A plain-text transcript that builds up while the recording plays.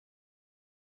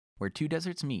Where Two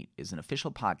Deserts Meet is an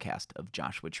official podcast of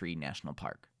Joshua Tree National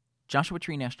Park. Joshua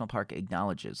Tree National Park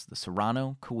acknowledges the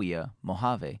Serrano, Cahuilla,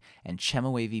 Mojave, and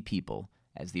Chemehuevi people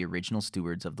as the original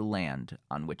stewards of the land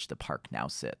on which the park now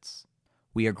sits.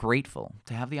 We are grateful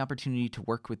to have the opportunity to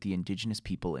work with the indigenous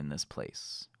people in this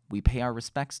place. We pay our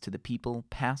respects to the people,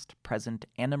 past, present,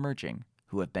 and emerging,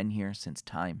 who have been here since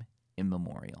time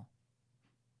immemorial.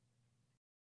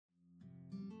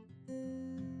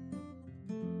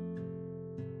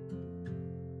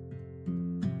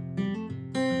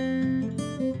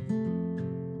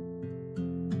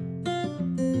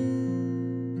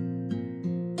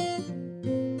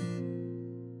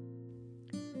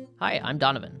 Hi, I'm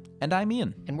Donovan. And I'm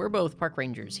Ian. And we're both park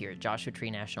rangers here at Joshua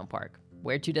Tree National Park.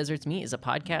 Where Two Deserts Meet is a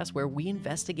podcast where we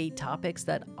investigate topics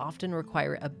that often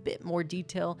require a bit more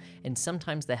detail and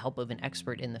sometimes the help of an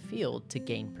expert in the field to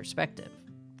gain perspective.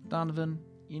 Donovan,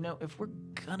 if we're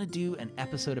gonna do an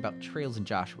episode about trails in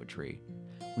Joshua Tree,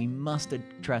 we must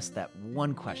address that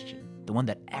one question, the one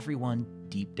that everyone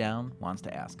deep down wants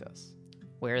to ask us.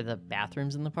 Where are the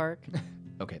bathrooms in the park?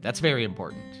 Okay, that's very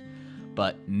important.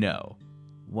 But no.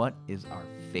 What is our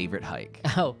favorite hike?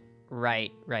 Oh,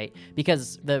 right.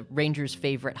 Because the ranger's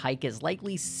favorite hike is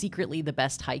likely secretly the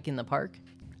best hike in the park.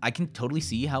 I can totally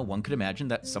see how one could imagine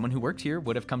that someone who worked here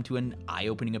would have come to an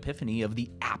eye-opening epiphany of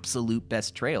the absolute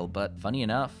best trail, but funny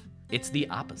enough, it's the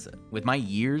opposite. With my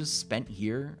years spent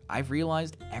here, I've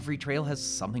realized every trail has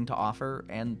something to offer,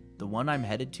 and the one I'm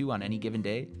headed to on any given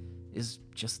day is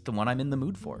just the one I'm in the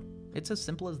mood for. It's as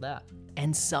simple as that.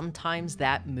 And sometimes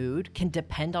that mood can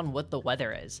depend on what the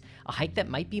weather is. A hike that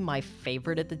might be my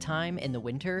favorite at the time in the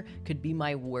winter could be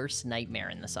my worst nightmare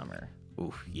in the summer.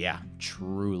 Ooh, yeah,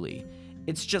 truly.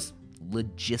 It's just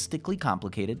logistically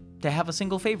complicated to have a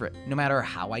single favorite. No matter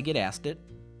how I get asked it,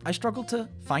 I struggle to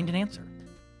find an answer.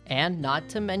 And not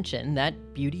to mention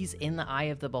that beauty's in the eye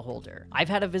of the beholder. I've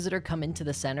had a visitor come into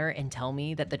the center and tell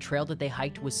me that the trail that they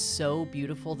hiked was so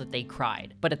beautiful that they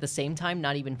cried. But at the same time,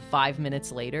 not even 5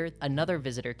 minutes later, another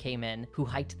visitor came in who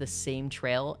hiked the same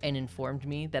trail and informed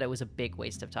me that it was a big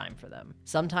waste of time for them.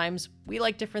 Sometimes we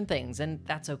like different things, and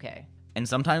that's okay. And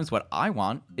sometimes what I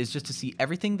want is just to see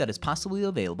everything that is possibly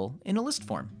available in a list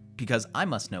form, because I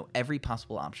must know every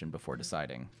possible option before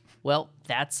deciding. Well,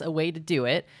 that's a way to do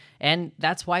it, and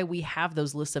that's why we have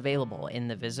those lists available in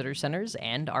the visitor centers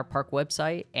and our park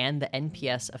website and the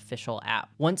NPS official app.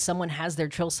 Once someone has their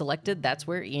trail selected, that's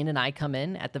where Ian and I come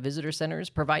in at the visitor centers,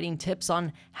 providing tips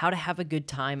on how to have a good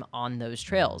time on those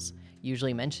trails,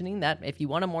 usually mentioning that if you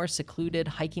want a more secluded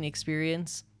hiking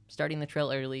experience, starting the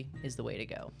trail early is the way to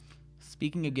go.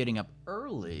 Speaking of getting up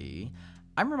early,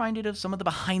 I'm reminded of some of the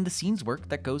behind-the-scenes work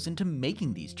that goes into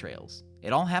making these trails.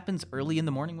 It all happens early in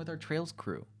the morning with our trails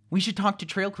crew. We should talk to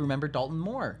trail crew member Dalton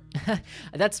Moore.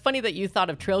 That's funny that you thought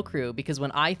of trail crew, because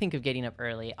when I think of getting up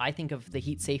early, I think of the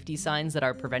heat safety signs that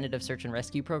our preventative search and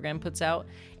rescue program puts out.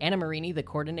 Anna Marini, the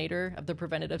coordinator of the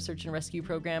preventative search and rescue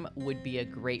program, would be a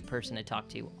great person to talk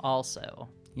to also.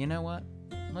 You know what?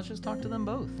 Let's just talk to them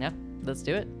both. Yeah, let's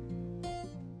do it.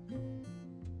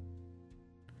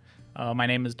 My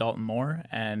name is Dalton Moore,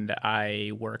 and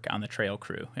I work on the trail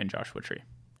crew in Joshua Tree.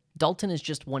 Dalton is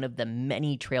just one of the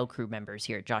many trail crew members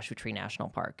here at Joshua Tree National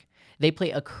Park. They play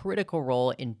a critical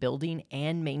role in building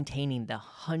and maintaining the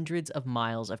hundreds of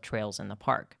miles of trails in the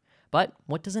park. But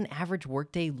what does an average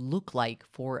workday look like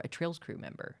for a trails crew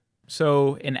member?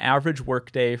 So an average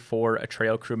workday for a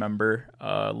trail crew member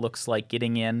looks like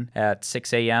getting in at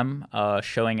 6 a.m.,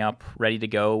 showing up ready to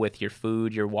go with your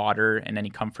food, your water, and any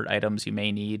comfort items you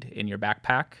may need in your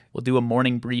backpack. We'll do a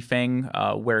morning briefing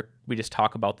where we just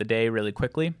talk about the day really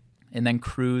quickly. And then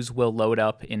crews will load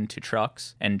up into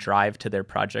trucks and drive to their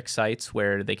project sites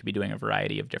where they could be doing a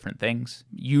variety of different things.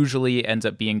 Usually it ends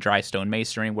up being dry stone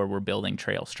masonry where we're building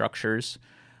trail structures.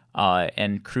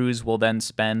 And crews will then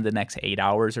spend the next 8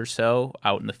 hours or so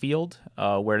out in the field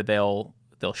where they'll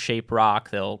shape rock,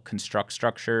 they'll construct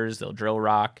structures, they'll drill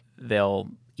rock,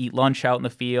 they'll eat lunch out in the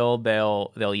field,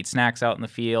 they'll eat snacks out in the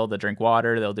field, they'll drink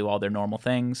water, they'll do all their normal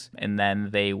things, and then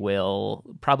they will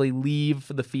probably leave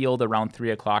the field around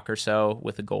 3 o'clock or so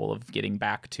with the goal of getting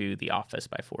back to the office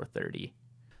by 4:30.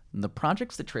 The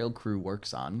projects the trail crew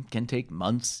works on can take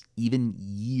months, even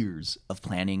years of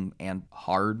planning and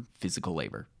hard physical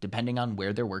labor. Depending on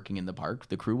where they're working in the park,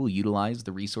 the crew will utilize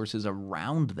the resources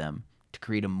around them to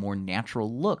create a more natural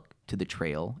look to the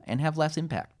trail and have less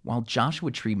impact. While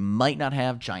Joshua Tree might not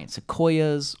have giant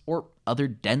sequoias or other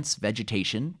dense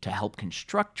vegetation to help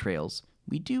construct trails,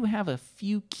 we do have a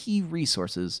few key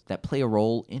resources that play a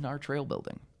role in our trail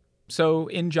building. So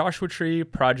in Joshua Tree,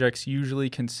 projects usually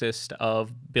consist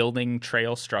of building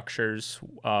trail structures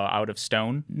out of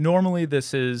stone. Normally,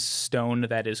 this is stone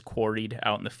that is quarried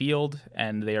out in the field,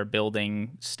 and they are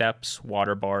building steps,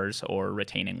 water bars, or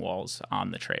retaining walls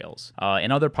on the trails. In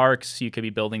other parks, you could be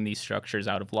building these structures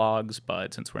out of logs,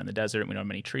 but since we're in the desert, we don't have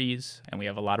many trees, and we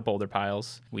have a lot of boulder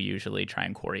piles, we usually try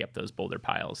and quarry up those boulder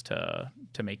piles to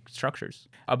make structures.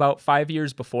 About 5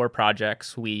 years before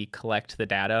projects, we collect the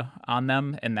data on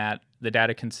them, and that the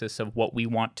data consists of what we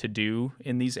want to do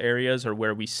in these areas or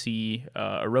where we see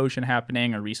erosion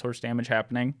happening or resource damage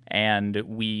happening. And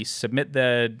we submit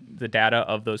the data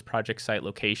of those project site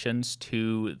locations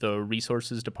to the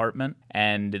resources department,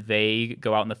 and they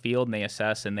go out in the field and they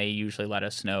assess, and they usually let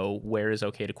us know where is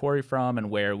okay to quarry from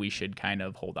and where we should kind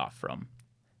of hold off from.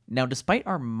 Now, despite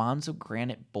our Monzo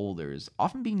granite boulders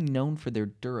often being known for their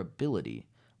durability,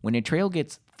 when a trail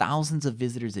gets thousands of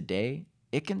visitors a day,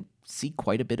 it can see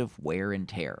quite a bit of wear and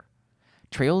tear.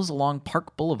 Trails along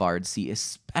Park Boulevard see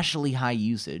especially high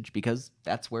usage because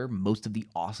that's where most of the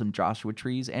awesome Joshua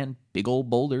trees and big old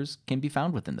boulders can be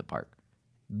found within the park.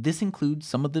 This includes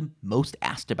some of the most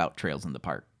asked about trails in the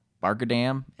park, Barker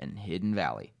Dam and Hidden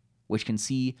Valley, which can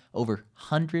see over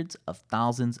hundreds of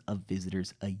thousands of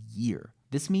visitors a year.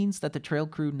 This means that the trail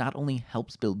crew not only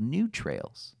helps build new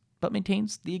trails, but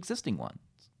maintains the existing ones.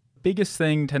 Biggest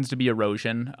thing tends to be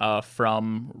erosion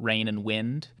from rain and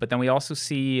wind, but then we also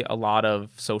see a lot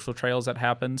of social trails that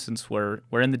happen since we're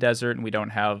in the desert and we don't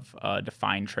have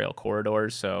defined trail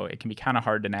corridors, so it can be kind of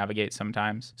hard to navigate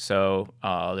sometimes. So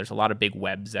there's a lot of big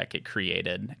webs that get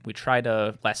created. We try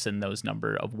to lessen those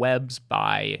number of webs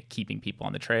by keeping people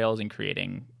on the trails and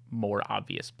creating more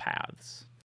obvious paths.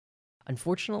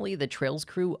 Unfortunately, the trails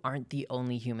crew aren't the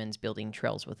only humans building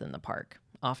trails within the park.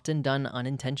 Often done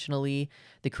unintentionally,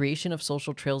 the creation of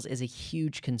social trails is a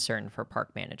huge concern for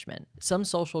park management. Some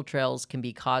social trails can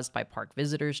be caused by park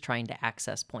visitors trying to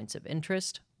access points of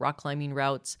interest, rock climbing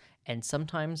routes, and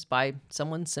sometimes by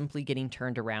someone simply getting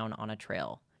turned around on a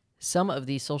trail. Some of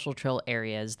these social trail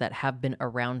areas that have been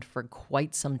around for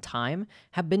quite some time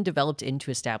have been developed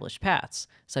into established paths,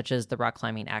 such as the rock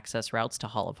climbing access routes to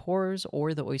Hall of Horrors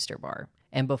or the Oyster Bar.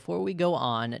 And before we go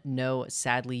on, no,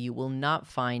 sadly, you will not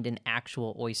find an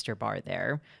actual oyster bar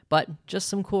there, but just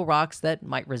some cool rocks that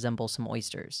might resemble some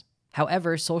oysters.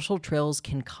 However, social trails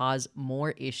can cause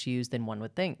more issues than one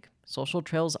would think. Social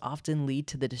trails often lead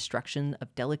to the destruction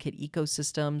of delicate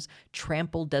ecosystems,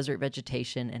 trampled desert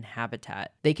vegetation, and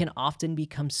habitat. They can often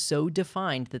become so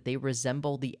defined that they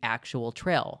resemble the actual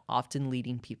trail, often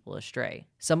leading people astray.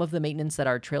 Some of the maintenance that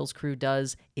our trails crew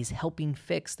does is helping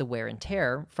fix the wear and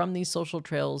tear from these social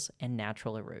trails and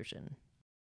natural erosion.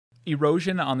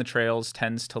 Erosion on the trails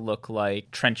tends to look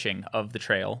like trenching of the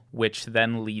trail, which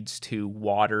then leads to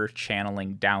water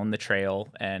channeling down the trail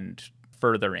and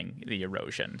furthering the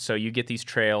erosion. So you get these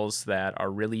trails that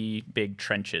are really big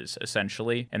trenches,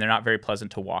 essentially, and they're not very pleasant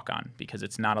to walk on because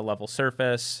it's not a level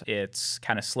surface, it's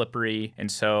kind of slippery.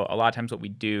 And so a lot of times what we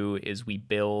do is we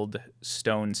build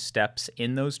stone steps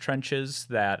in those trenches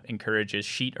that encourages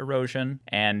sheet erosion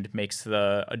and makes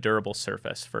a durable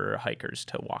surface for hikers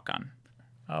to walk on.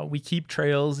 We keep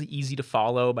trails easy to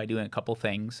follow by doing a couple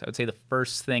things. I would say the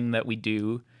first thing that we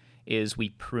do is we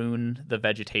prune the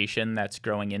vegetation that's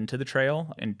growing into the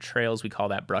trail. In trails, we call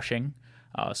that brushing.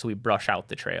 So we brush out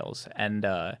the trails. And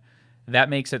that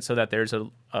makes it so that there's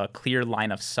a clear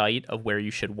line of sight of where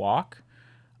you should walk.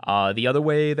 The other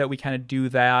way that we kind of do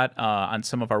that on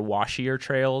some of our washier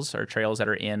trails or trails that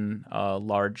are in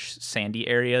large sandy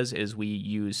areas is we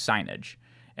use signage.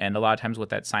 And a lot of times what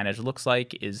that signage looks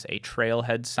like is a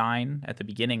trailhead sign at the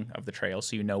beginning of the trail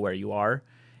so you know where you are.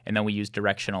 And then we use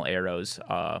directional arrows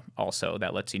also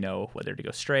that lets you know whether to go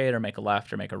straight or make a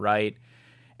left or make a right.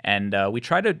 And we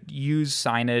try to use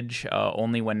signage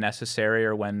only when necessary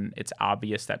or when it's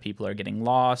obvious that people are getting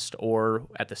lost or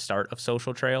at the start of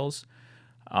social trails.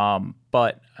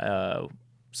 But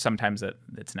sometimes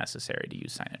it's necessary to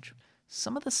use signage.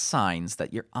 Some of the signs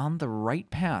that you're on the right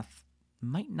path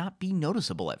might not be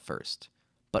noticeable at first,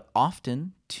 but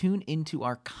often tune into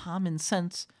our common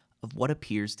sense of what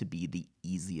appears to be the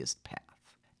easiest path.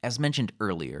 As mentioned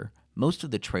earlier, most of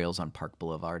the trails on Park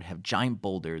Boulevard have giant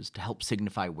boulders to help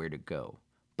signify where to go,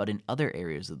 but in other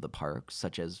areas of the park,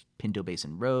 such as Pinto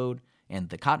Basin Road and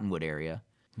the Cottonwood area,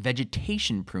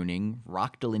 vegetation pruning,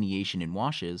 rock delineation in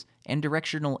washes, and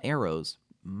directional arrows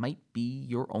might be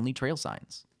your only trail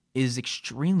signs. It is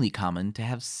extremely common to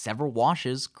have several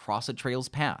washes cross a trail's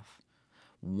path.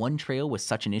 One trail with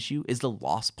such an issue is the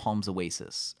Lost Palms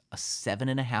Oasis, a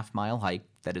 7.5-mile hike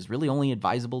that is really only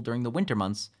advisable during the winter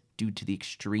months due to the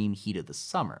extreme heat of the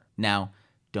summer. Now,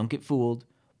 don't get fooled.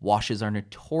 Washes are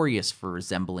notorious for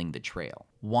resembling the trail.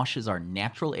 Washes are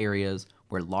natural areas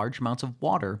where large amounts of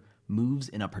water moves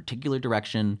in a particular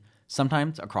direction,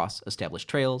 sometimes across established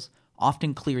trails,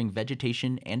 often clearing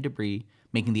vegetation and debris,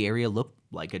 making the area look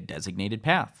like a designated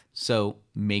path. So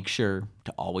make sure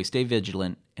to always stay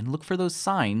vigilant and look for those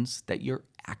signs that you're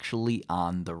actually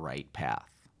on the right path.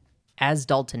 As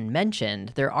Dalton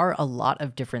mentioned, there are a lot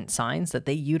of different signs that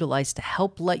they utilize to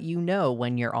help let you know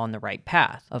when you're on the right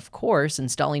path. Of course,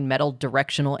 installing metal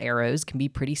directional arrows can be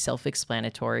pretty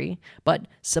self-explanatory, but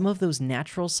some of those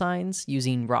natural signs,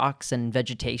 using rocks and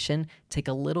vegetation, take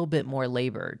a little bit more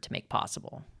labor to make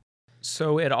possible.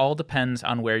 So it all depends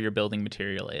on where your building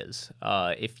material is.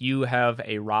 If you have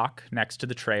a rock next to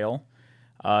the trail,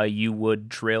 you would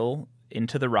drill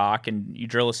into the rock and you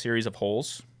drill a series of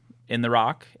holes in the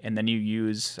rock, and then you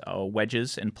use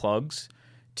wedges and plugs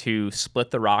to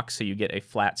split the rock so you get a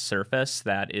flat surface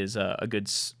that is a good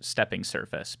stepping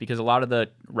surface, because a lot of the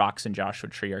rocks in Joshua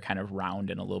Tree are kind of round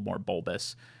and a little more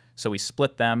bulbous. So we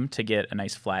split them to get a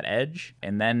nice flat edge,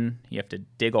 and then you have to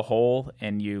dig a hole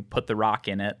and you put the rock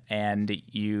in it and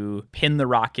you pin the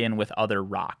rock in with other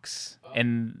rocks.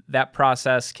 And that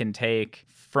process can take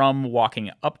from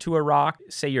walking up to a rock,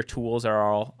 say your tools are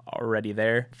all already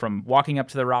there, from walking up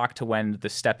to the rock to when the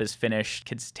step is finished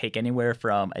could take anywhere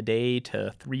from a day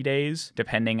to 3 days,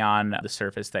 depending on the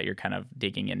surface that you're kind of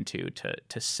digging into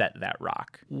to set that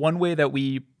rock. One way that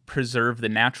we preserve the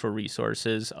natural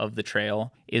resources of the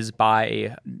trail is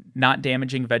by not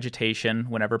damaging vegetation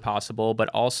whenever possible, but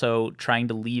also trying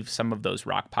to leave some of those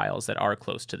rock piles that are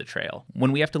close to the trail.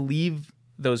 When we have to leave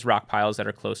those rock piles that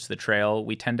are close to the trail,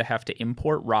 we tend to have to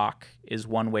import rock is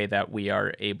one way that we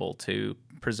are able to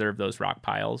preserve those rock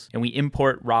piles. And we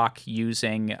import rock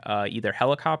using either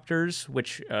helicopters,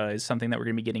 which is something that we're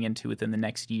going to be getting into within the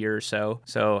next year or so.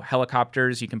 So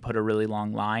helicopters, you can put a really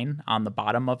long line on the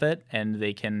bottom of it, and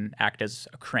they can act as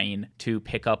a crane to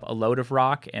pick up a load of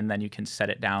rock, and then you can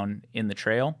set it down in the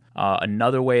trail.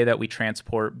 Another way that we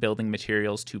transport building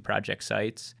materials to project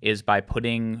sites is by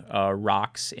putting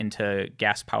rocks into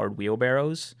gas-powered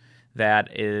wheelbarrows.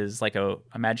 That is like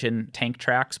imagine tank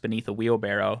tracks beneath a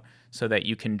wheelbarrow, so that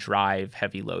you can drive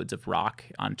heavy loads of rock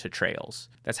onto trails.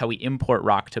 That's how we import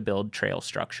rock to build trail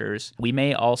structures. We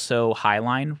may also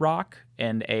highline rock,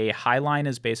 and a highline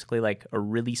is basically like a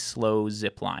really slow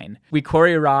zip line. We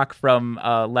quarry rock from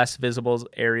less visible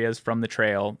areas from the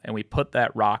trail, and we put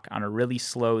that rock on a really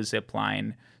slow zip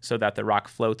line so that the rock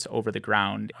floats over the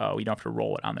ground. We don't have to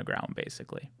roll it on the ground,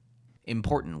 basically.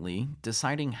 Importantly,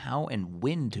 deciding how and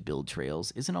when to build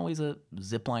trails isn't always a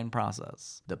zipline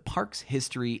process. The park's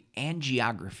history and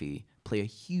geography play a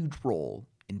huge role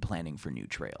in planning for new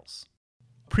trails.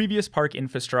 Previous park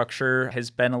infrastructure has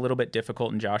been a little bit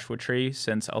difficult in Joshua Tree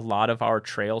since a lot of our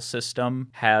trail system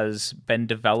has been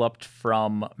developed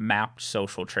from mapped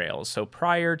social trails. So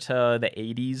prior to the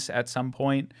 80s at some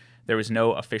point, there was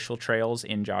no official trails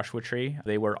in Joshua Tree.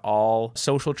 They were all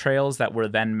social trails that were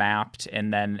then mapped,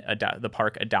 and then the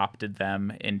park adopted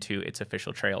them into its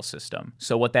official trail system.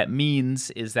 So what that means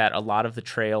is that a lot of the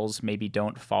trails maybe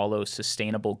don't follow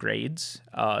sustainable grades.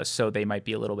 So they might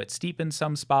be a little bit steep in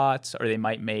some spots, or they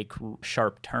might make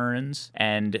sharp turns.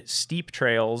 And steep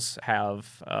trails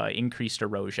have increased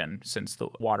erosion since the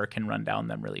water can run down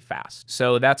them really fast.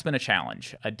 So that's been a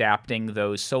challenge, adapting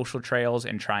those social trails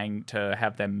and trying to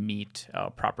have them meet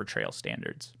proper trail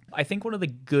standards. I think one of the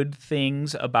good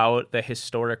things about the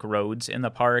historic roads in the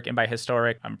park, and by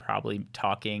historic, I'm probably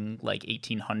talking like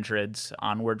 1800s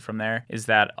onward from there, is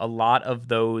that a lot of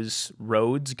those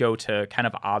roads go to kind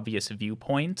of obvious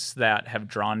viewpoints that have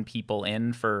drawn people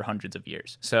in for hundreds of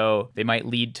years. So they might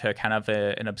lead to kind of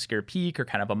an obscure peak or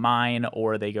kind of a mine,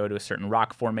 or they go to a certain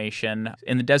rock formation.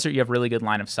 In the desert, you have really good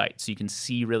line of sight, so you can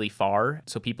see really far.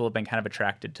 So people have been kind of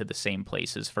attracted to the same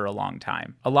places for a long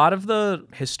time. A lot of the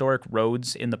historic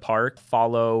roads in the park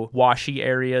follow washy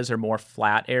areas or more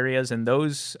flat areas, and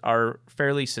those are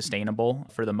fairly sustainable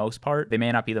for the most part. They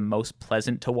may not be the most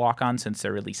pleasant to walk on since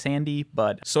they're really sandy,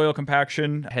 but soil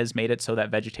compaction has made it so that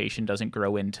vegetation doesn't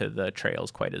grow into the trails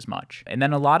quite as much. And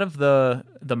then a lot of the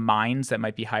mines that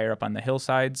might be higher up on the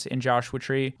hillsides in Joshua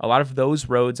Tree, a lot of those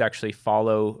roads actually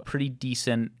follow pretty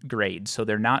decent grades, so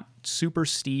they're not super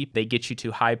steep. They get you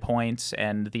to high points,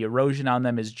 and the erosion on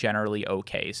them is generally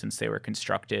okay since they were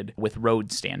constructed with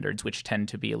road standards, which tend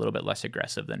to be a little bit less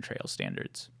aggressive than trail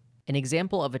standards. An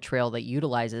example of a trail that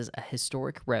utilizes a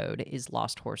historic road is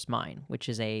Lost Horse Mine, which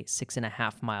is a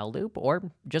 6.5-mile loop,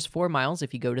 or just 4 miles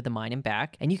if you go to the mine and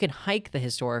back, and you can hike the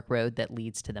historic road that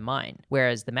leads to the mine.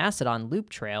 Whereas the Macedon Loop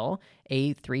Trail,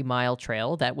 a 3-mile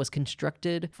trail that was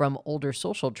constructed from older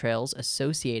social trails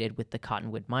associated with the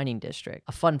Cottonwood Mining District.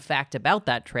 A fun fact about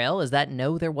that trail is that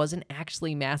no, there wasn't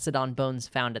actually Macedon bones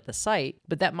found at the site,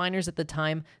 but that miners at the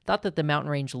time thought that the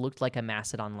mountain range looked like a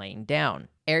Macedon laying down.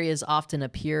 Areas often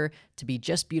appear to be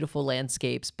just beautiful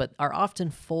landscapes, but are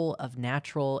often full of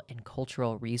natural and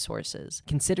cultural resources.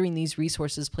 Considering these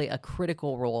resources play a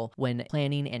critical role when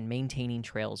planning and maintaining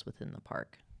trails within the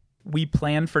park. We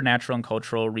plan for natural and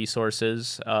cultural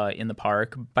resources in the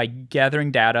park by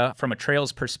gathering data from a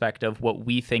trails perspective, what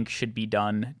we think should be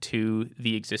done to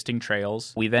the existing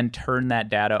trails. We then turn that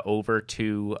data over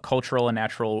to cultural and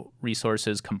natural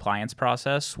resources compliance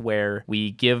process, where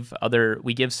we give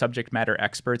subject matter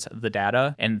experts the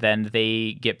data, and then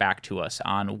they get back to us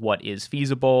on what is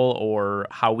feasible or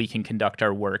how we can conduct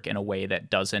our work in a way that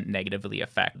doesn't negatively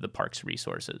affect the park's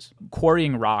resources.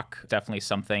 Quarrying rock, definitely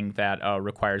something that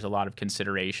requires a lot of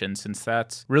consideration, since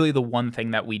that's really the one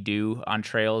thing that we do on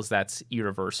trails that's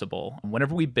irreversible.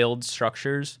 Whenever we build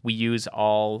structures, we use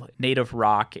all native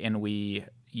rock and we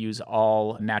use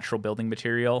all natural building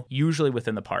material, usually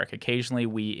within the park. Occasionally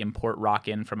we import rock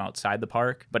in from outside the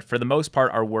park, but for the most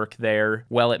part, our work there,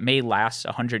 well, it may last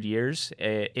 100 years.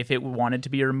 If it wanted to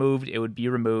be removed, it would be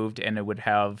removed, and it would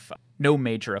have no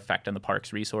major effect on the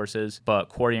park's resources. But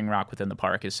quarrying rock within the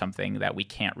park is something that we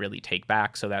can't really take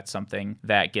back, so that's something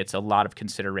that gets a lot of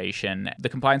consideration. The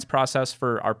compliance process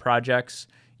for our projects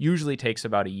usually takes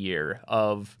about a year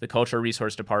of the Cultural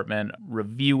Resource Department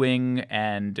reviewing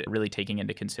and really taking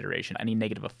into consideration any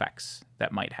negative effects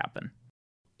that might happen.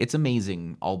 It's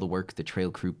amazing all the work the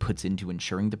trail crew puts into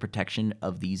ensuring the protection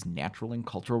of these natural and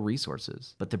cultural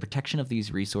resources. But the protection of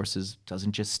these resources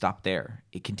doesn't just stop there.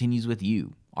 It continues with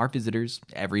you, our visitors,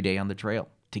 every day on the trail.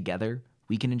 Together,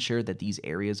 we can ensure that these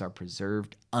areas are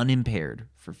preserved unimpaired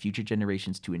for future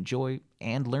generations to enjoy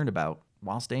and learn about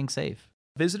while staying safe.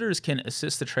 Visitors can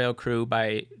assist the trail crew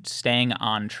by staying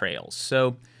on trails.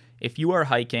 So if you are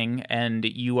hiking and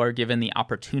you are given the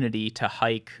opportunity to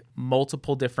hike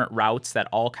multiple different routes that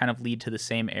all kind of lead to the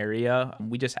same area,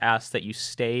 we just ask that you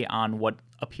stay on what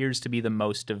appears to be the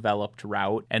most developed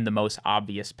route and the most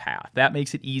obvious path. That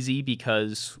makes it easy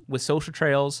because with social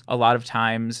trails, a lot of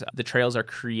times the trails are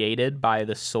created by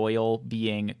the soil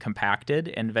being compacted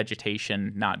and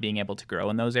vegetation not being able to grow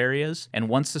in those areas. And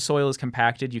once the soil is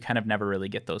compacted, you kind of never really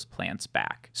get those plants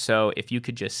back. So if you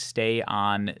could just stay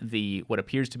on what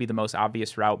appears to be the most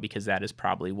obvious route, because that is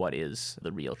probably what is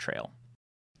the real trail.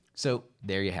 So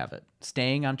there you have it.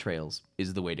 Staying on trails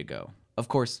is the way to go. Of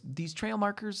course, these trail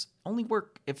markers only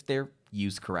work if they're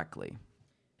used correctly.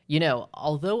 You know,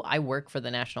 although I work for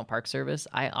the National Park Service,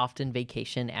 I often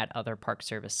vacation at other Park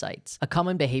Service sites. A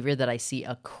common behavior that I see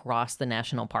across the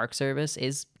National Park Service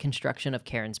is construction of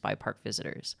cairns by park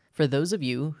visitors. For those of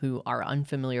you who are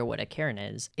unfamiliar what a cairn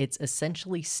is, it's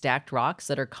essentially stacked rocks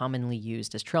that are commonly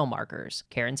used as trail markers.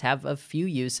 Cairns have a few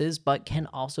uses, but can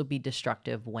also be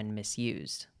destructive when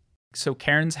misused. So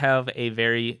cairns have a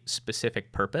very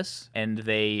specific purpose, and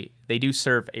they do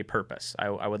serve a purpose.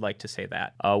 I would like to say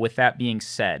that. With that being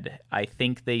said, I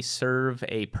think they serve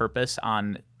a purpose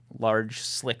on large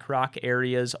slick rock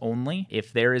areas only.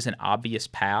 If there is an obvious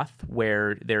path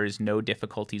where there is no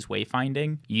difficulties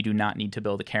wayfinding, you do not need to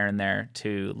build a cairn there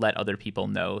to let other people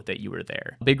know that you were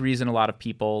there. A big reason a lot of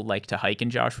people like to hike in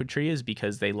Joshua Tree is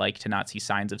because they like to not see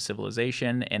signs of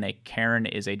civilization, and a cairn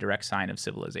is a direct sign of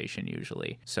civilization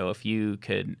usually. So if you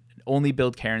could only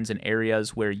build cairns in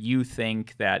areas where you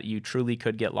think that you truly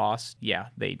could get lost, yeah,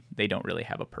 they don't really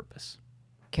have a purpose.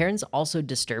 Cairns also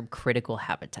disturb critical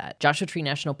habitat. Joshua Tree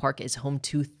National Park is home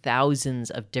to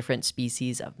thousands of different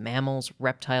species of mammals,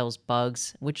 reptiles,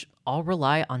 bugs, which all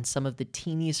rely on some of the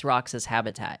teeniest rocks as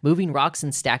habitat. Moving rocks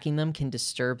and stacking them can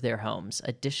disturb their homes.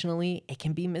 Additionally, it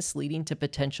can be misleading to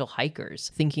potential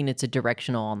hikers, thinking it's a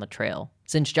directional on the trail.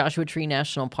 Since Joshua Tree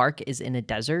National Park is in a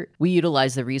desert, we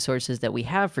utilize the resources that we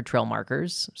have for trail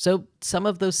markers, so some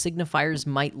of those signifiers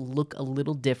might look a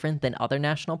little different than other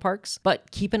national parks,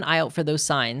 but keep an eye out for those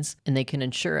signs, and they can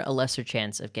ensure a lesser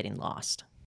chance of getting lost.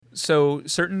 So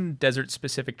certain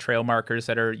desert-specific trail markers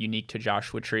that are unique to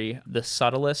Joshua Tree, the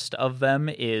subtlest of them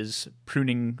is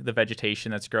pruning the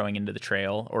vegetation that's growing into the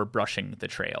trail or brushing the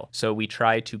trail. So we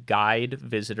try to guide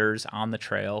visitors on the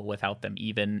trail without them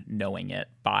even knowing it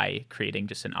by creating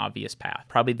just an obvious path.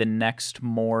 Probably the next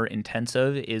more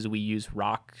intensive is we use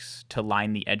rocks to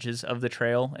line the edges of the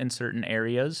trail in certain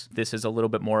areas. This is a little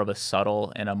bit more of a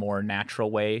subtle and a more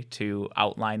natural way to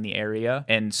outline the area.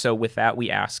 And so with that, we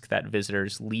ask that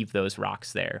visitors leave those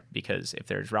rocks there, because if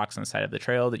there's rocks on the side of the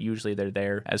trail, that usually they're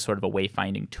there as sort of a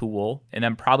wayfinding tool. And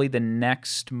then probably the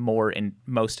next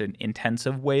most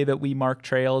intensive way that we mark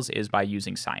trails is by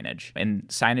using signage. And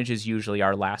signage is usually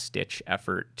our last ditch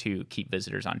effort to keep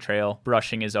visitors on trail.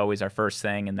 Brushing is always our first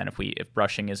thing. And then if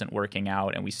brushing isn't working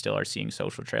out and we still are seeing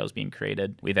social trails being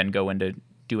created, we then go into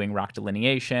doing rock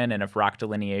delineation. And if rock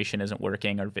delineation isn't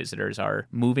working or visitors are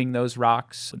moving those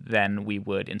rocks, then we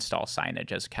would install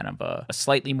signage as kind of a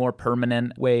slightly more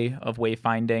permanent way of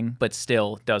wayfinding, but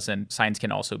still signs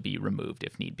can also be removed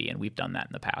if need be. And we've done that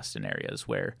in the past in areas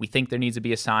where we think there needs to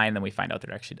be a sign, then we find out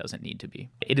there actually doesn't need to be.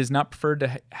 It is not preferred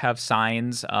to have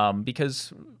signs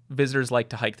because visitors like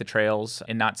to hike the trails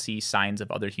and not see signs of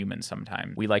other humans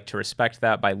sometimes. We like to respect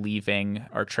that by leaving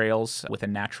our trails with a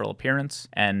natural appearance,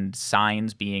 and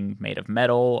signs being made of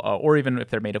metal or even if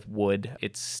they're made of wood,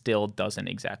 it still doesn't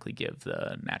exactly give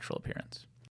the natural appearance.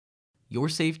 Your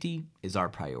safety is our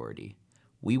priority.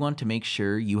 We want to make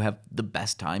sure you have the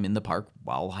best time in the park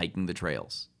while hiking the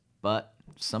trails. But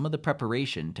some of the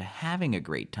preparation to having a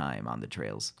great time on the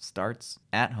trails starts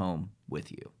at home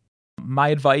with you. My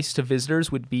advice to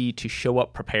visitors would be to show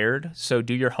up prepared. So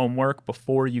do your homework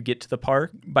before you get to the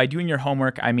park. By doing your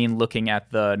homework, I mean looking at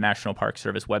the National Park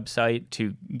Service website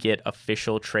to get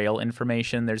official trail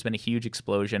information. There's been a huge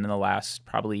explosion in the last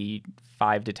probably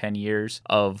 5 to 10 years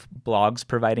of blogs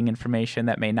providing information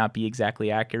that may not be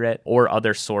exactly accurate, or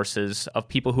other sources of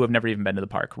people who have never even been to the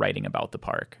park writing about the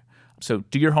park. So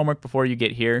do your homework before you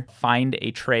get here. Find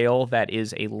a trail that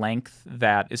is a length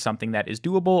that is something that is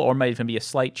doable or might even be a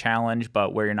slight challenge,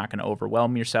 but where you're not going to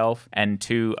overwhelm yourself, and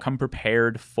to come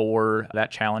prepared for that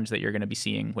challenge that you're going to be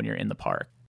seeing when you're in the park.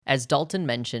 As Dalton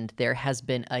mentioned, there has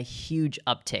been a huge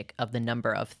uptick of the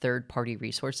number of third-party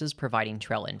resources providing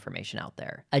trail information out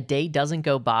there. A day doesn't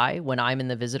go by when I'm in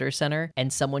the visitor center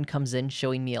and someone comes in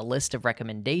showing me a list of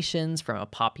recommendations from a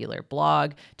popular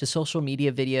blog to social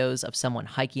media videos of someone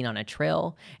hiking on a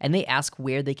trail, and they ask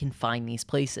where they can find these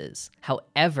places.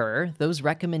 However, those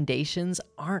recommendations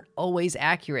aren't always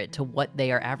accurate to what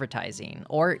they are advertising,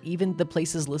 or even the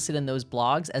places listed in those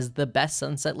blogs as the best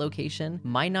sunset location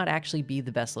might not actually be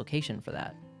the best location for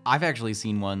that. I've actually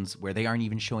seen ones where they aren't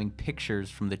even showing pictures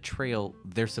from the trail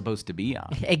they're supposed to be on.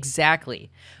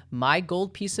 Exactly. My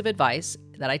gold piece of advice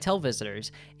that I tell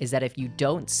visitors is that if you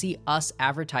don't see us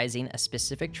advertising a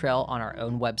specific trail on our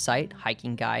own website,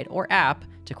 hiking guide, or app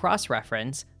to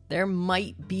cross-reference, there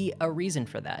might be a reason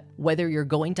for that. Whether you're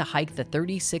going to hike the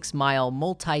 36-mile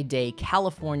multi-day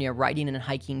California riding and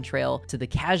hiking trail to the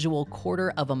casual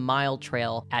quarter-of-a-mile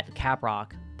trail at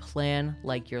Caprock, plan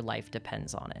like your life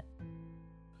depends on it.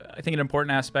 I think an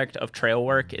important aspect of trail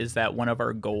work is that one of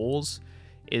our goals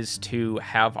is to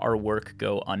have our work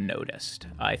go unnoticed.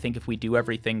 I think if we do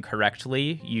everything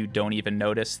correctly, you don't even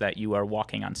notice that you are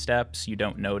walking on steps. You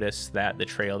don't notice that the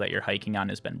trail that you're hiking on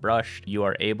has been brushed. You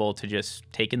are able to just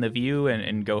take in the view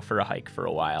and go for a hike for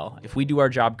a while. If we do our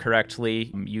job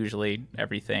correctly, usually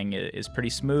everything is pretty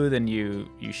smooth and you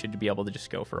should be able to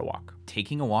just go for a walk.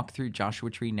 Taking a walk through Joshua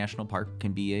Tree National Park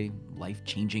can be a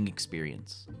life-changing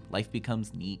experience. Life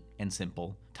becomes neat and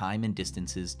simple. Time and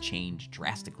distances change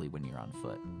drastically when you're on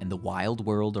foot, and the wild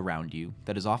world around you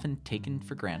that is often taken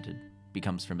for granted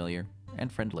becomes familiar and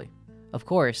friendly. Of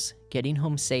course, getting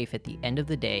home safe at the end of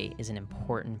the day is an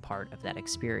important part of that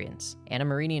experience. Anna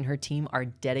Marini and her team are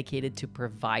dedicated to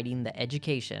providing the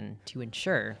education to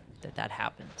ensure that that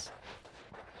happens.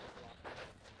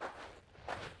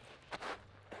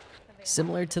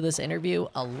 Similar to this interview,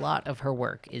 a lot of her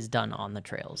work is done on the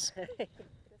trails.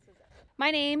 My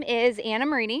name is Anna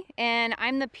Marini, and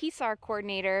I'm the PSAR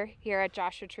coordinator here at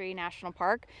Joshua Tree National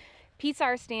Park.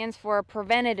 PSAR stands for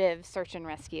Preventative Search and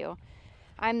Rescue.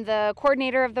 I'm the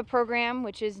coordinator of the program,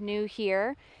 which is new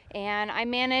here, and I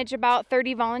manage about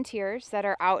 30 volunteers that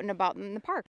are out and about in the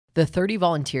park. The 30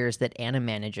 volunteers that Anna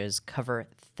manages cover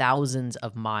thousands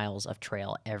of miles of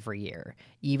trail every year.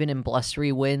 Even in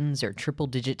blustery winds or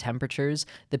triple-digit temperatures,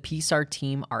 the PSAR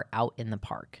team are out in the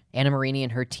park. Anna Marini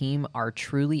and her team are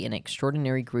truly an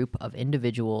extraordinary group of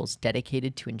individuals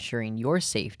dedicated to ensuring your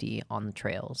safety on the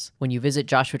trails. When you visit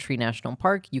Joshua Tree National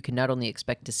Park, you can not only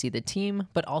expect to see the team,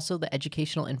 but also the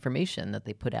educational information that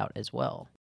they put out as well.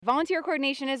 Volunteer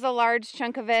coordination is a large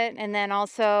chunk of it, and then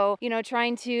also,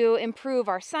 trying to improve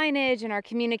our signage and our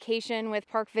communication with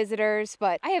park visitors.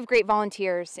 But I have great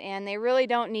volunteers, and they really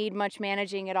don't need much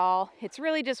managing at all. It's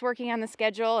really just working on the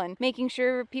schedule and making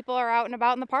sure people are out and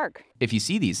about in the park. If you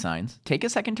see these signs, take a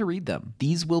second to read them.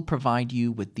 These will provide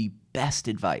you with the best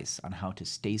advice on how to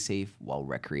stay safe while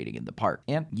recreating in the park,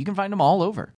 and you can find them all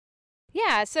over.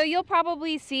 Yeah, so you'll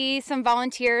probably see some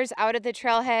volunteers out at the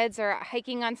trailheads or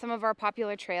hiking on some of our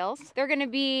popular trails. They're going to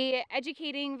be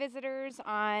educating visitors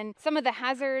on some of the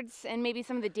hazards and maybe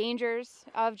some of the dangers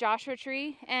of Joshua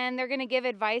Tree, and they're going to give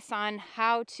advice on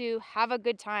how to have a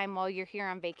good time while you're here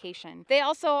on vacation. They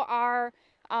also are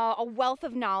a wealth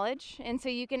of knowledge, and so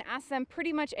you can ask them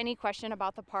pretty much any question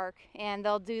about the park, and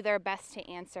they'll do their best to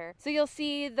answer. So you'll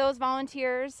see those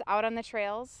volunteers out on the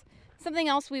trails. Something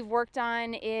else we've worked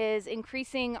on is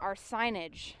increasing our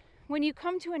signage. When you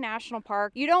come to a national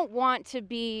park, you don't want to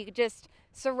be just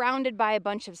surrounded by a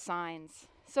bunch of signs.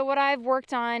 So what I've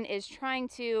worked on is trying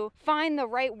to find the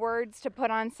right words to put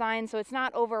on signs so it's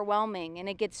not overwhelming and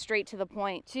it gets straight to the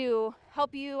point, to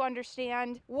help you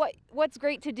understand what's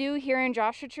great to do here in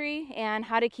Joshua Tree and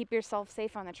how to keep yourself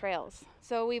safe on the trails.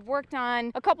 So we've worked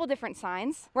on a couple different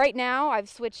signs. Right now I've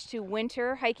switched to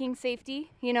winter hiking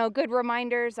safety. Good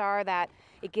reminders are that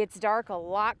it gets dark a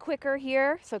lot quicker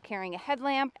here, so carrying a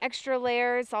headlamp, extra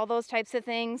layers, all those types of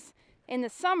things. In the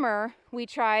summer, we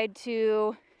tried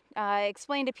to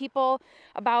explain to people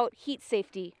about heat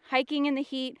safety, hiking in the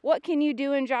heat. What can you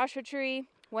do in Joshua Tree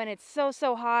when it's so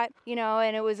hot?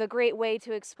 And it was a great way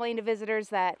to explain to visitors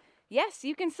that, yes,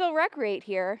 you can still recreate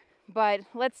here, but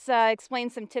let's explain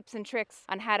some tips and tricks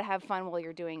on how to have fun while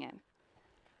you're doing it.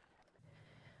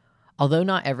 Although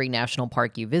not every national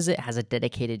park you visit has a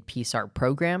dedicated PSAR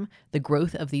program, the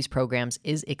growth of these programs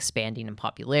is expanding in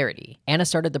popularity. Anna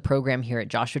started the program here at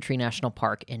Joshua Tree National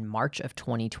Park in March of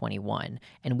 2021,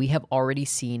 and we have already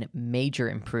seen major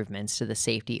improvements to the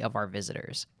safety of our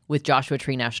visitors. With Joshua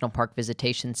Tree National Park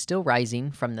visitation still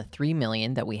rising from the 3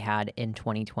 million that we had in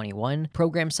 2021,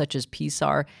 programs such as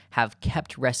PSAR have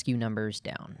kept rescue numbers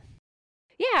down.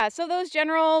 Yeah, so those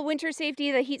general winter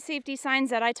safety, the heat safety signs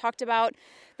that I talked about,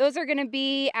 those are going to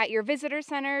be at your visitor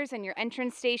centers and your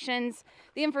entrance stations.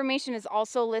 The information is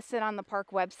also listed on the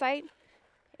park website.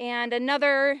 And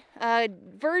another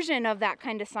version of that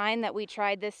kind of sign that we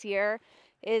tried this year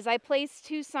is I placed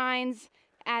 2 signs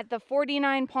at the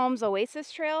 49 Palms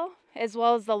Oasis Trail as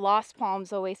well as the Lost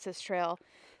Palms Oasis Trail.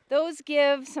 Those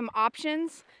give some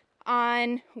options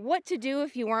on what to do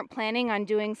if you weren't planning on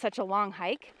doing such a long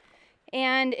hike.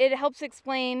 And it helps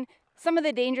explain some of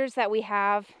the dangers that we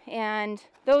have, and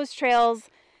those trails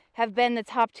have been the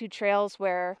top 2 trails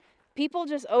where people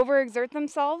just overexert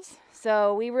themselves.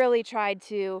 So we really tried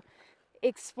to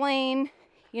explain,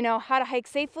 how to hike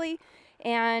safely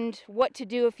and what to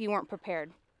do if you weren't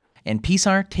prepared. And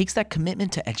PSAR takes that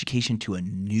commitment to education to a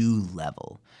new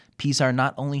level. PSAR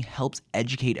not only helps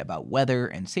educate about weather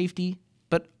and safety,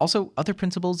 but also other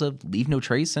principles of leave no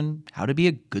trace and how to be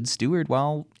a good steward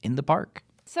while in the park.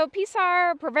 So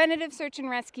PSAR, Preventative Search and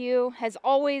Rescue, has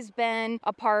always been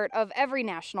a part of every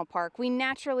national park. We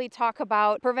naturally talk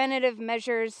about preventative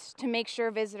measures to make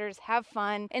sure visitors have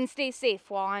fun and stay safe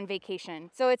while on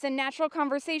vacation. So it's a natural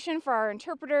conversation for our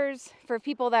interpreters, for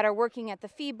people that are working at the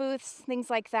fee booths, things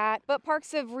like that. But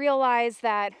parks have realized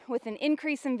that with an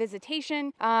increase in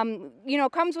visitation,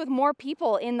 comes with more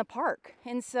people in the park.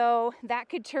 And so that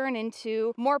could turn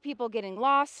into more people getting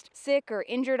lost, sick, or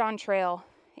injured on trail.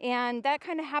 And that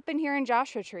kind of happened here in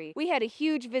Joshua Tree. We had a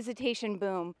huge visitation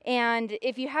boom. And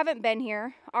if you haven't been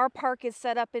here, our park is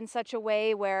set up in such a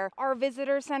way where our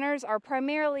visitor centers are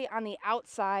primarily on the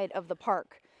outside of the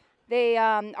park. They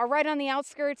are right on the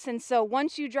outskirts, and so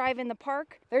once you drive in the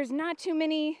park, there's not too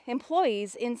many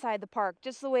employees inside the park,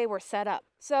 just the way we're set up.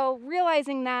 So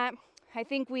realizing that, I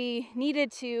think we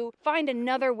needed to find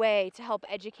another way to help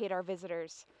educate our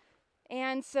visitors.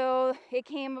 And so it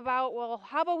came about, well,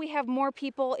 how about we have more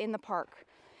people in the park?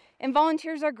 And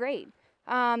volunteers are great.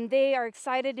 They are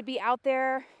excited to be out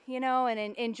there,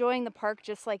 and enjoying the park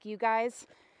just like you guys.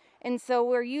 And so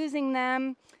we're using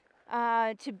them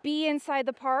to be inside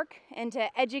the park and to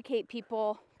educate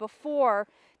people before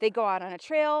they go out on a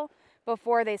trail,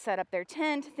 before they set up their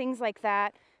tent, things like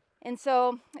that. And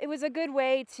so it was a good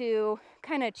way to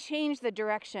kind of change the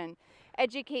direction,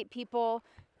 educate people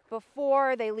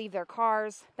before they leave their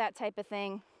cars, that type of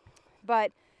thing.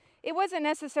 But it wasn't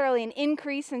necessarily an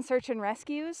increase in search and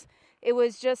rescues. It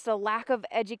was just a lack of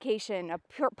education, a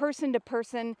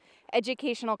person-to-person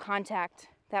educational contact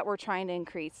that we're trying to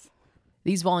increase.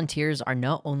 These volunteers are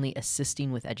not only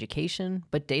assisting with education,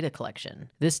 but data collection.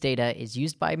 This data is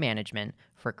used by management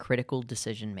for critical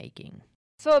decision making.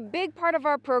 So a big part of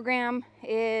our program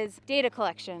is data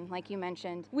collection, like you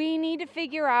mentioned. We need to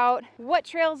figure out what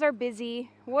trails are busy,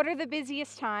 what are the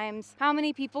busiest times, how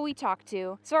many people we talk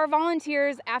to. So our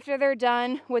volunteers, after they're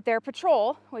done with their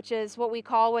patrol, which is what we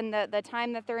call when the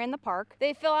time that they're in the park,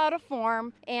 they fill out a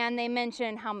form and they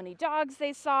mention how many dogs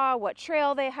they saw, what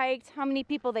trail they hiked, how many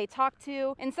people they talked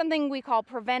to, and something we call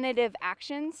preventative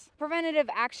actions. Preventative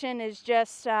action is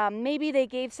just maybe they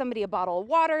gave somebody a bottle of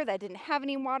water that didn't have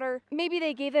any water. Maybe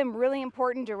they gave them really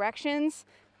important directions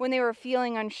when they were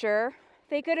feeling unsure.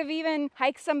 They could have even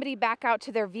hiked somebody back out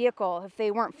to their vehicle if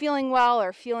they weren't feeling well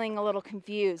or feeling a little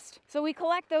confused. So we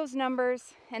collect those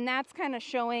numbers, and that's kind of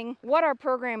showing what our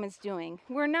program is doing.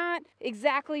 We're not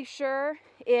exactly sure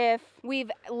if we've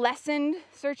lessened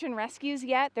search and rescues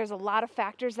yet. There's a lot of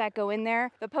factors that go in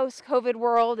there. The post-COVID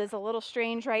world is a little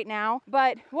strange right now,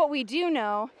 but what we do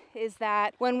know is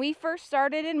that when we first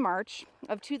started in March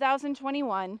of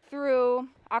 2021 through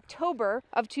October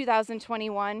of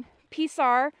 2021,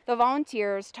 PSAR, the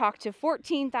volunteers, talked to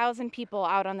 14,000 people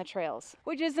out on the trails,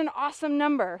 which is an awesome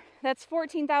number. That's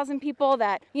 14,000 people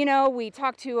that, we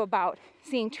talked to about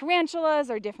seeing tarantulas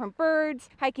or different birds,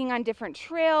 hiking on different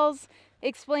trails,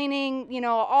 explaining,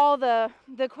 all the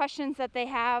questions that they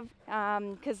have,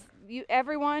 because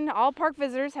all park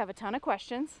visitors have a ton of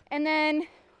questions. And then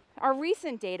our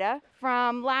recent data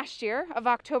from last year of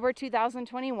October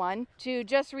 2021 to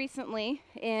just recently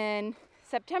in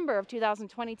September of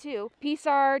 2022,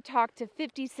 PSAR talked to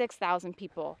 56,000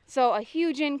 people. So a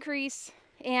huge increase.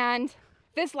 And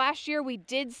this last year, we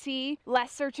did see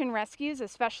less search and rescues,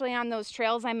 especially on those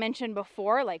trails I mentioned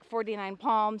before, like 49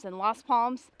 Palms and Lost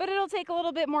Palms. But it'll take a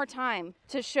little bit more time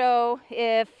to show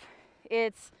if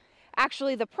it's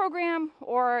actually the program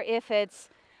or if it's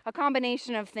a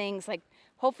combination of things. Like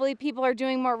hopefully people are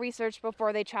doing more research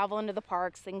before they travel into the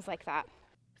parks, things like that.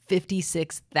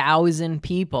 56,000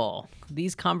 people.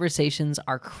 These conversations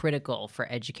are critical for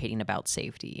educating about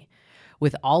safety.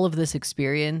 With all of this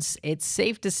experience, it's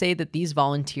safe to say that these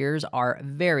volunteers are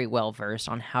very well versed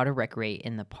on how to recreate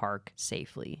in the park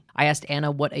safely. I asked Anna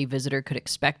what a visitor could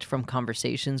expect from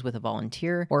conversations with a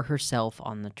volunteer or herself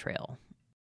on the trail.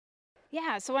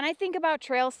 Yeah, so when I think about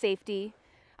trail safety,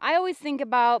 I always think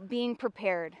about being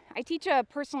prepared. I teach a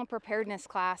personal preparedness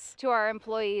class to our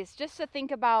employees just to think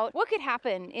about what could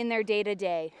happen in their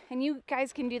day-to-day. And you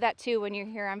guys can do that too when you're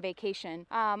here on vacation.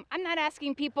 I'm not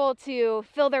asking people to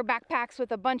fill their backpacks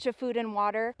with a bunch of food and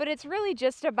water, but it's really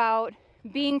just about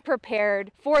being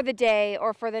prepared for the day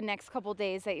or for the next couple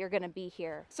days that you're going to be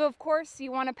here. So of course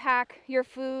you want to pack your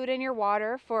food and your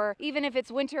water for even if it's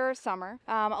winter or summer.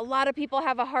 A lot of people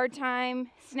have a hard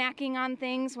time snacking on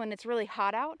things when it's really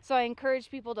hot out. So I encourage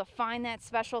people to find that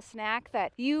special snack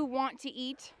that you want to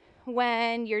eat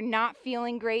when you're not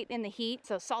feeling great in the heat.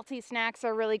 So salty snacks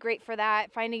are really great for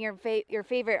that. Finding your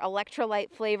favorite electrolyte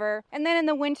flavor. And then in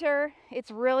the winter, it's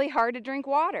really hard to drink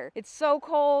water. It's so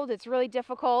cold, it's really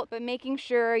difficult, but making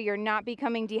sure you're not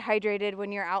becoming dehydrated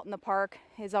when you're out in the park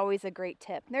is always a great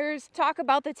tip. There's talk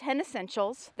about the 10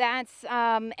 essentials. That's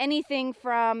anything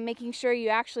from making sure you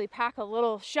actually pack a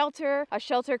little shelter. A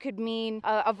shelter could mean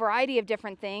a variety of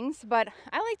different things, but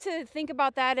I like to think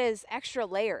about that as extra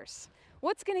layers.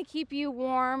 What's going to keep you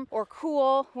warm or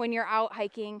cool when you're out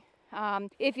hiking?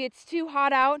 If it's too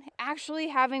hot out, actually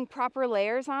having proper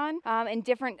layers on and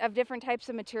different types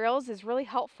of materials is really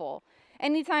helpful.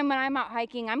 Anytime when I'm out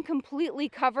hiking, I'm completely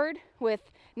covered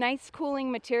with nice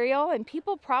cooling material, and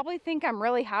people probably think I'm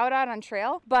really hot out on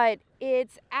trail, but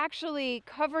it's actually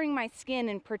covering my skin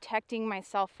and protecting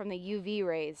myself from the UV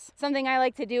rays. Something I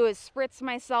like to do is spritz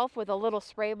myself with a little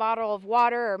spray bottle of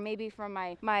water, or maybe from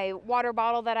my water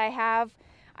bottle that I have.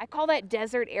 I call that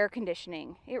desert air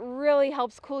conditioning. It really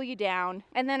helps cool you down.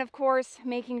 And then of course,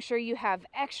 making sure you have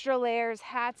extra layers,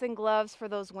 hats and gloves for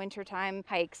those wintertime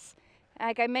hikes.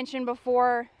 Like I mentioned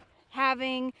before,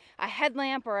 having a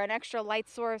headlamp or an extra light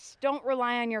source. Don't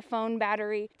rely on your phone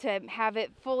battery to have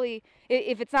it fully.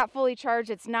 If it's not fully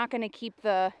charged, it's not going to keep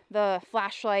the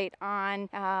flashlight on.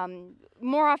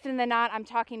 More often than not, I'm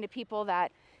talking to people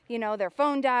that, their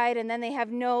phone died and then they have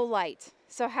no light.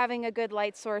 So having a good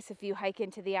light source if you hike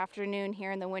into the afternoon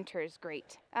here in the winter is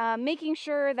great. Making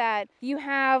sure that you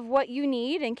have what you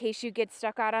need in case you get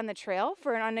stuck out on the trail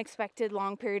for an unexpected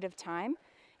long period of time.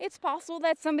 It's possible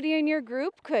that somebody in your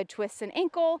group could twist an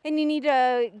ankle and you need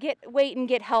to wait and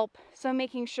get help. So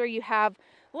making sure you have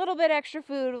a little bit extra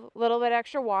food, a little bit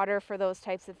extra water for those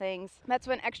types of things. That's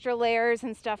when extra layers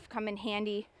and stuff come in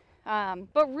handy.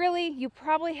 But really, you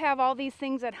probably have all these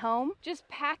things at home. Just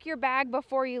pack your bag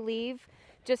before you leave,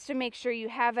 just to make sure you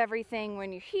have everything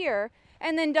when you're here,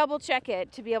 and then double check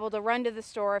it to be able to run to the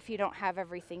store if you don't have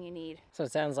everything you need. So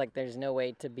it sounds like there's no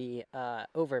way to be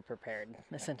over-prepared,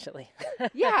 essentially.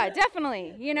 Yeah,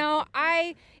 definitely. You know,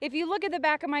 if you look at the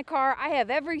back of my car, I have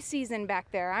every season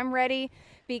back there. I'm ready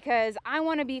because I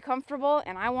want to be comfortable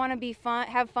and I want to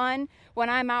have fun when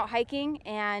I'm out hiking,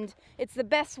 and it's the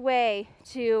best way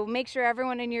to make sure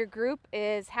everyone in your group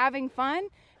is having fun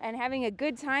and having a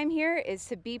good time here is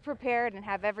to be prepared and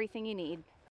have everything you need.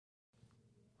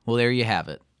 Well, there you have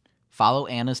it. Follow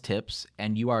Anna's tips,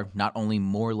 and you are not only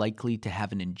more likely to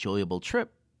have an enjoyable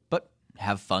trip, but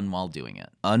have fun while doing it.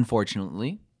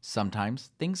 Unfortunately,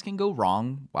 sometimes things can go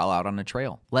wrong while out on a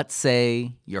trail. Let's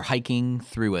say you're hiking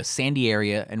through a sandy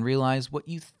area and realize what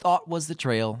you thought was the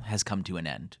trail has come to an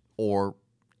end. Or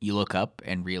you look up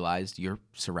and realize you're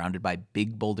surrounded by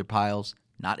big boulder piles,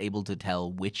 not able to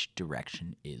tell which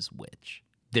direction is which.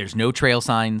 There's no trail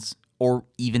signs or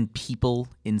even people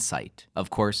in sight.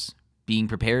 Of course, being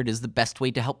prepared is the best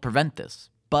way to help prevent this.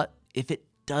 But if it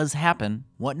does happen,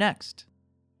 what next?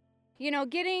 You know,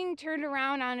 getting turned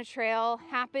around on a trail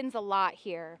happens a lot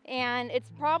here. And it's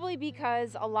probably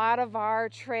because a lot of our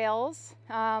trails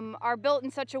are built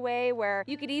in such a way where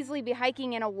you could easily be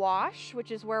hiking in a wash,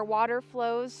 which is where water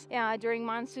flows during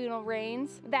monsoonal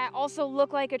rains, that also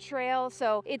look like a trail.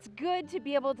 So it's good to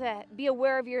be able to be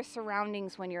aware of your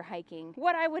surroundings when you're hiking.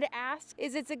 What I would ask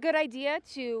is it's a good idea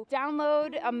to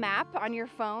download a map on your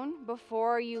phone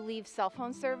before you leave cell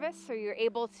phone service, so you're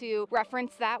able to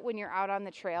reference that when you're out on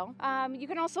the trail. You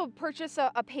can also purchase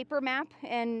a paper map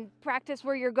and practice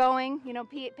where you're going. You know,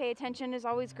 pay attention is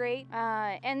always great.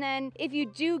 And then if you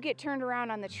do get turned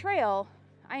around on the trail,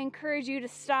 I encourage you to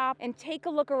stop and take a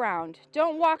look around.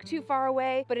 Don't walk too far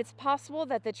away, but it's possible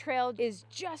that the trail is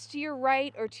just to your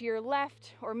right or to your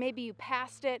left, or maybe you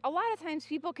passed it. A lot of times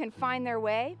people can find their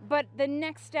way, but the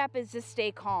next step is to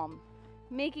stay calm.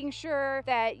 Making sure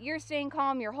that you're staying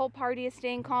calm, your whole party is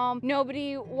staying calm.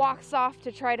 Nobody walks off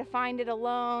to try to find it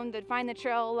alone, to find the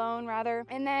trail alone, rather.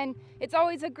 And then it's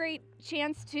always a great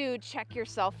chance to check your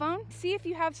cell phone. See if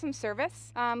you have some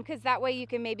service, because that way you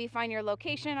can maybe find your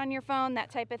location on your phone,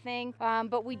 that type of thing.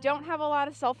 But we don't have a lot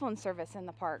of cell phone service in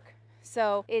the park.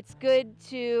 So it's good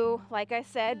to, like I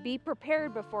said, be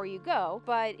prepared before you go.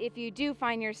 But if you do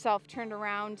find yourself turned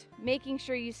around, making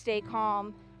sure you stay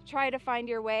calm, try to find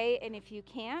your way, and if you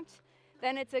can't,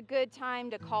 then it's a good time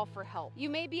to call for help. You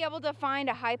may be able to find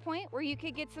a high point where you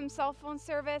could get some cell phone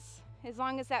service, as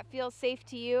long as that feels safe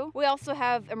to you. We also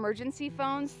have emergency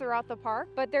phones throughout the park,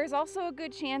 but there's also a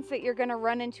good chance that you're gonna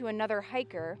run into another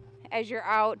hiker as you're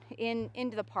out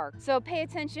into the park. So pay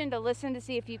attention to listen to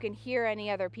see if you can hear any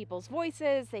other people's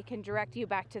voices. They can direct you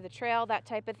back to the trail, that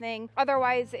type of thing.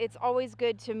 Otherwise, it's always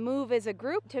good to move as a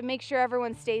group to make sure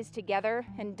everyone stays together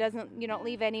and you don't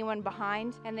leave anyone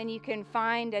behind. And then you can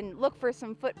find and look for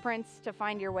some footprints to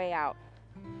find your way out.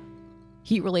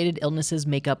 Heat-related illnesses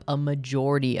make up a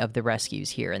majority of the rescues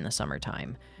here in the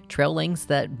summertime. Trail lengths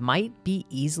that might be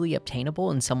easily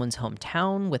obtainable in someone's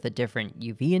hometown with a different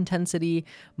UV intensity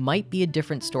might be a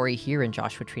different story here in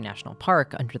Joshua Tree National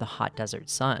Park under the hot desert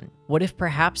sun. What if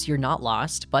perhaps you're not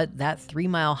lost, but that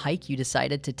 3-mile hike you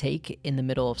decided to take in the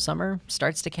middle of summer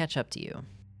starts to catch up to you?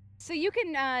 So you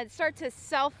can start to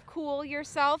self-cool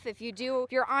yourself if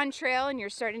you're on trail and you're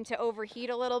starting to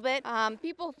overheat a little bit.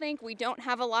 People think we don't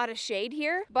have a lot of shade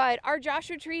here, but our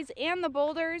Joshua trees and the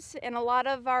boulders and a lot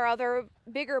of our other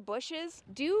bigger bushes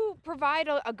do provide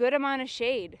a good amount of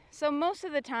shade. So most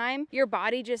of the time, your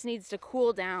body just needs to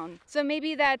cool down. So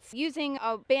maybe that's using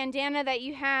a bandana that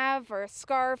you have or a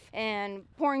scarf and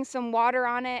pouring some water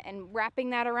on it and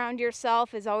wrapping that around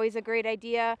yourself is always a great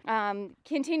idea.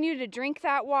 Continue to drink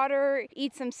that water,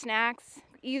 eat some snacks,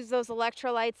 use those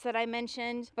electrolytes that I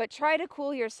mentioned, but try to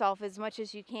cool yourself as much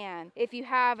as you can. If you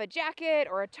have a jacket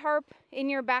or a tarp in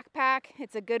your backpack,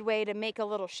 it's a good way to make a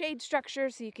little shade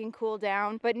structure so you can cool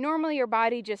down. But normally your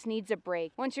body just needs a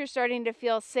break. Once you're starting to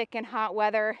feel sick in hot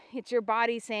weather, it's your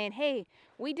body saying, hey,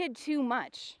 we did too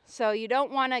much. So you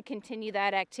don't want to continue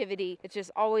that activity. It's just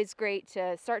always great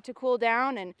to start to cool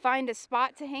down and find a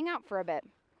spot to hang out for a bit.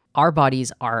 Our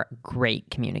bodies are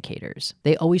great communicators.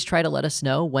 They always try to let us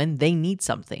know when they need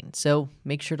something, so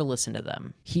make sure to listen to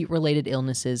them. Heat-related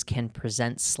illnesses can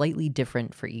present slightly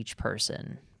different for each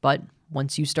person, but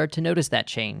once you start to notice that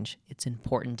change, it's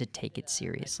important to take it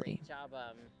seriously. Great job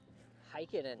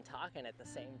hiking and talking at the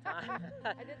same time.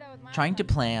 Trying to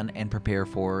plan and prepare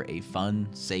for a fun,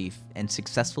 safe, and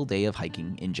successful day of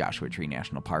hiking in Joshua Tree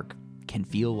National Park can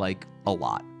feel like a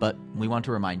lot, but we want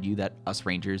to remind you that us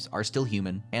rangers are still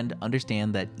human and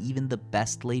understand that even the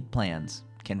best laid plans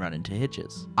can run into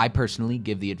hitches. I personally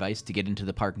give the advice to get into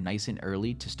the park nice and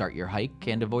early to start your hike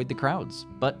and avoid the crowds,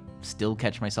 but still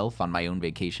catch myself on my own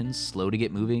vacations, slow to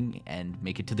get moving and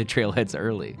make it to the trailheads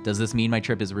early. Does this mean my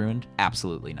trip is ruined?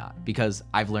 Absolutely not, because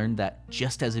I've learned that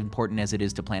just as important as it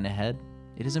is to plan ahead,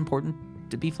 it is important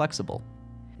to be flexible.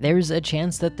 There's a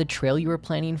chance that the trail you were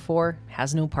planning for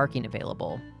has no parking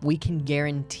available. We can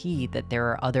guarantee that there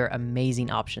are other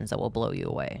amazing options that will blow you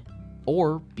away.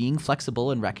 Or being flexible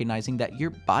and recognizing that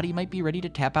your body might be ready to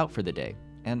tap out for the day,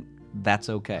 and that's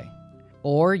okay.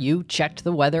 Or you checked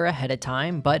the weather ahead of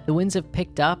time, but the winds have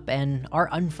picked up and are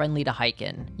unfriendly to hike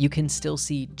in. You can still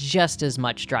see just as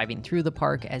much driving through the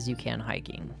park as you can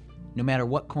hiking. No matter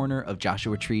what corner of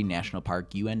Joshua Tree National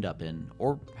Park you end up in,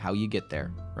 or how you get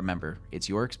there, remember, it's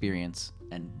your experience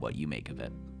and what you make of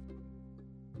it.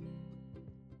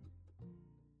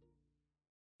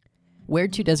 Where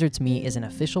Two Deserts Meet is an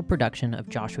official production of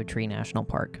Joshua Tree National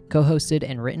Park, co-hosted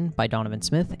and written by Donovan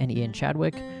Smith and Ian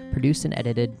Chadwick, produced and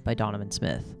edited by Donovan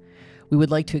Smith. We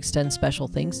would like to extend special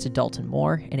thanks to Dalton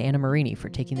Moore and Anna Marini for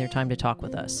taking their time to talk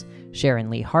with us, Sharon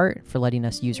Lee Hart for letting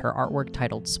us use her artwork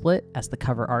titled Split as the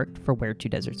cover art for Where Two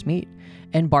Deserts Meet,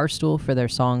 and Barstool for their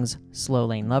songs Slow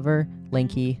Lane Lover,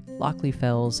 Lanky, Lockley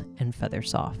Fells, and Feather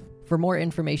Soft. For more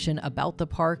information about the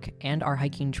park and our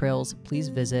hiking trails, please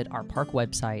visit our park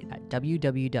website at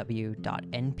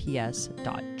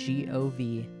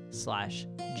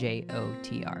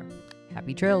www.nps.gov/JOTR.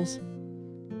 Happy trails!